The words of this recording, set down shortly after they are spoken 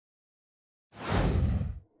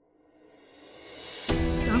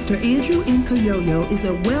Dr. Andrew Nkoyoyo is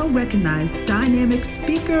a well-recognized dynamic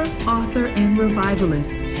speaker, author, and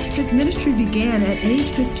revivalist. His ministry began at age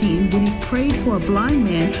 15 when he prayed for a blind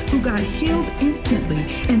man who got healed instantly.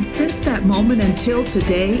 And since that moment until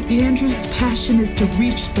today, Andrew's passion is to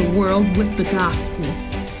reach the world with the gospel.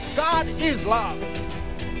 God is love.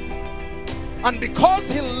 And because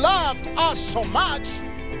he loved us so much,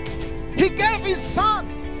 he gave his son.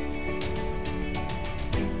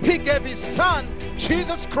 He gave his son,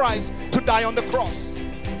 Jesus Christ, to die on the cross.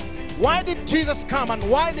 Why did Jesus come and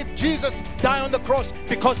why did Jesus die on the cross?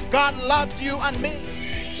 Because God loved you and me.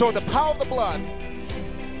 So the power of the blood,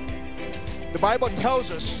 the Bible tells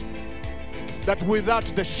us that without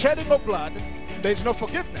the shedding of blood, there is no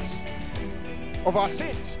forgiveness of our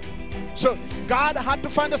sins. So God had to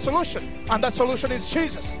find a solution, and that solution is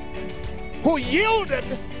Jesus, who yielded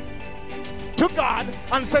to God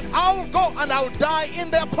and said, I'll go and I'll die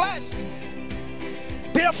in their place.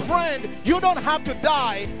 Dear friend, you don't have to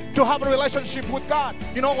die to have a relationship with God.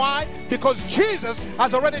 You know why? Because Jesus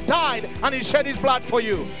has already died and he shed his blood for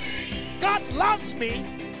you. God loves me,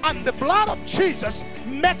 and the blood of Jesus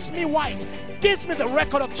makes me white, gives me the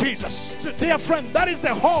record of Jesus. So, dear friend, that is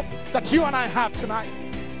the hope that you and I have tonight.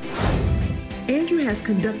 Andrew has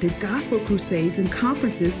conducted gospel crusades and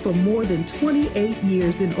conferences for more than 28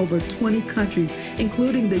 years in over 20 countries,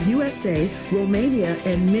 including the USA, Romania,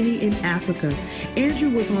 and many in Africa.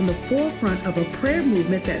 Andrew was on the forefront of a prayer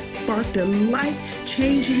movement that sparked a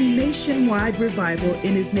life-changing nationwide revival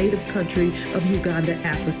in his native country of Uganda,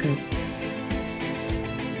 Africa.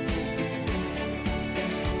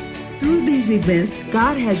 Through these events,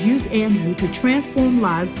 God has used Andrew to transform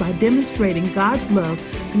lives by demonstrating God's love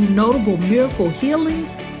through notable miracle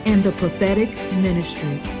healings and the prophetic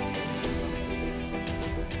ministry.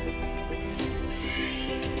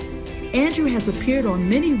 Andrew has appeared on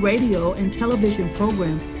many radio and television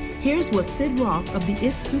programs. Here's what Sid Roth of the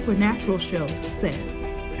It's Supernatural show says.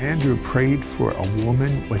 Andrew prayed for a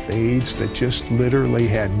woman with AIDS that just literally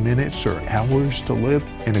had minutes or hours to live,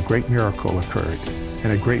 and a great miracle occurred.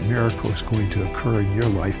 And a great miracle is going to occur in your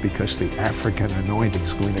life because the African anointing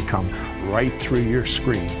is going to come right through your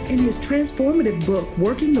screen. In his transformative book,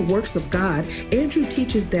 Working the Works of God, Andrew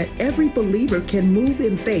teaches that every believer can move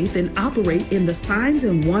in faith and operate in the signs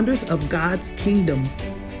and wonders of God's kingdom.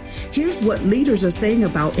 Here's what leaders are saying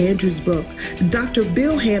about Andrew's book. Dr.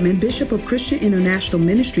 Bill Hammond, Bishop of Christian International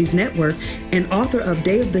Ministries Network and author of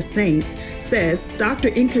Day of the Saints, says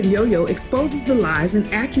Dr. Nkoyoyo exposes the lies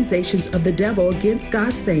and accusations of the devil against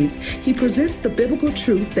God's saints. He presents the biblical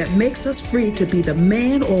truth that makes us free to be the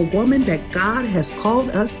man or woman that God has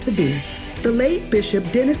called us to be. The late Bishop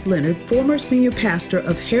Dennis Leonard, former senior pastor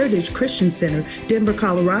of Heritage Christian Center, Denver,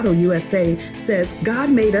 Colorado, USA, says God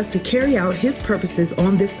made us to carry out his purposes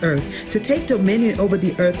on this earth, to take dominion over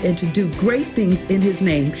the earth and to do great things in his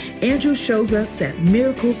name. Andrew shows us that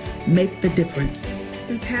miracles make the difference.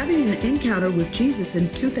 Since having an encounter with Jesus in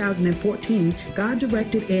 2014, God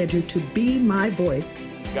directed Andrew to be my voice.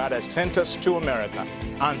 God has sent us to America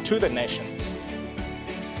and to the nations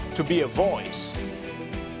to be a voice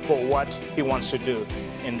for what he wants to do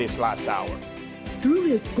in this last hour. Through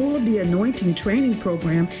his School of the Anointing training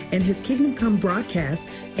program and his Kingdom Come broadcast,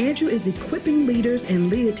 Andrew is equipping leaders and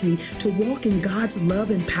laity to walk in God's love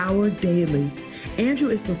and power daily. Andrew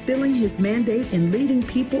is fulfilling his mandate and leading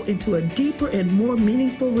people into a deeper and more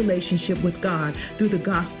meaningful relationship with God through the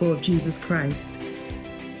gospel of Jesus Christ.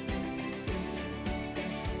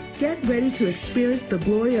 Get ready to experience the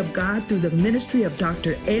glory of God through the ministry of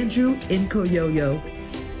Dr. Andrew Nkoyoyo.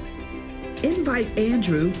 Invite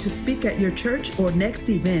Andrew to speak at your church or next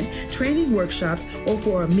event, training workshops, or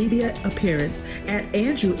for a media appearance at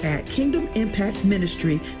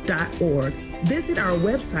andrew@kingdomimpactministry.org. Visit our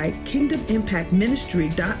website,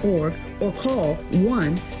 kingdomimpactministry.org, or call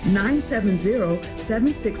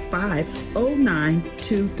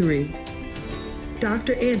 1-970-765-0923.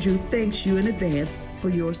 Dr. Andrew thanks you in advance for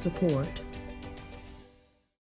your support.